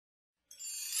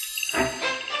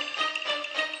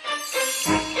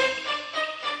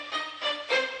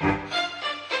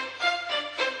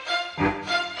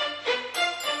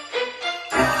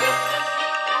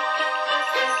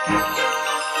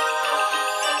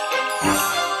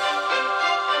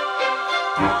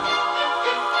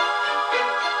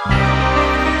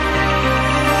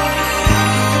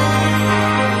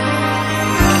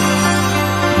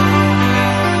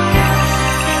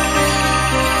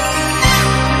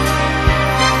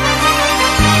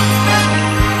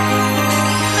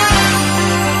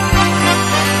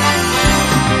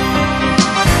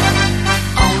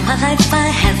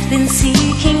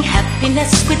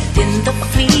happiness within the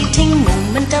fleeting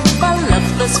moment of a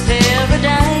lover's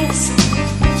paradise.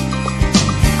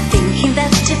 Thinking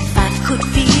that if I could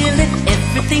feel it,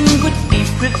 everything would be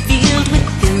revealed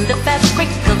within the fabric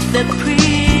of their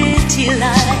pretty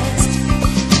lies.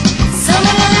 So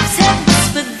many lips have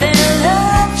whispered their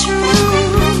love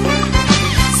true,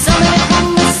 so many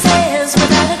promises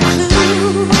without a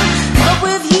clue. But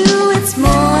with you it's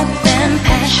more than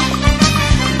passion,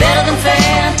 better than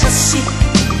fantasy,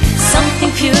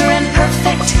 something pure and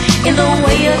perfect in the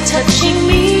way you're touching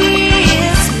me.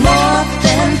 It's more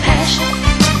than passion,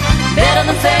 better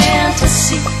than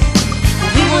fantasy.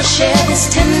 We will share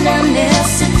this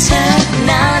tenderness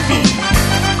eternally.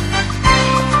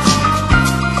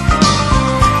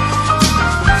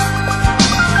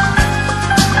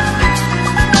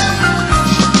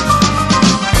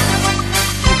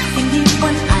 Giving me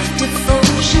one-eyed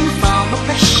devotion, far more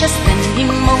precious than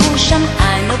emotion.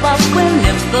 I know I will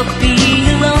never be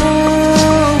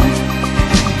alone.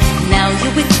 Now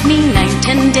you're with me night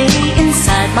and day,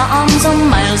 inside my arms or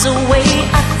miles away.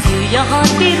 I feel your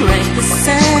heartbeat right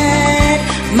beside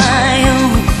my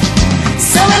own.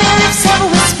 So many lips have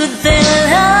whispered their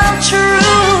love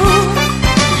true,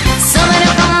 so many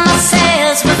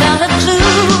promises without a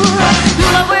clue.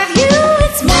 But with you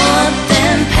it's more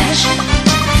than passion,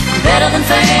 better than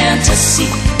fantasy,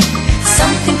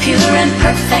 something pure and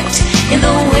perfect in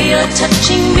the way you're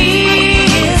touching me.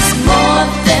 It's more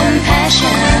than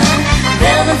passion,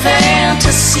 better than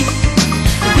fantasy.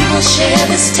 We will share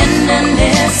this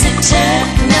tenderness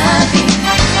eternally.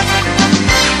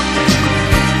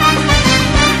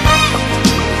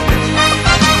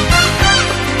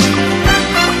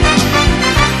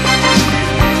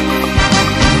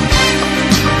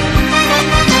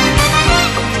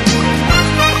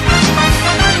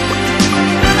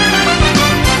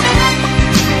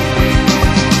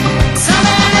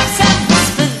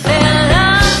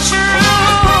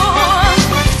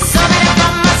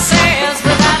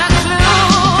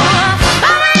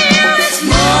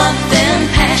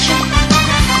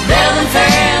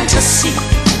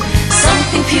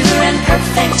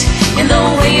 Perfect in the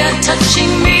way you're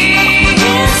touching me.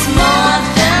 It's more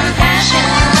than passion,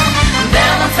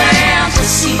 better than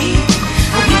fantasy.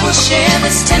 We will share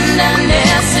this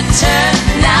tenderness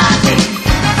eternally.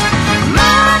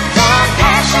 More than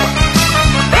passion,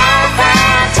 better than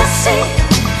fantasy,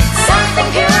 something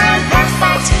pure and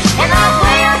perfect in the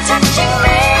way you're touching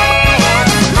me.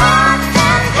 It's more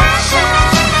than passion,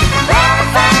 better than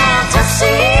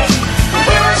fantasy.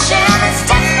 We will share this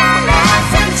tenderness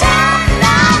eternally.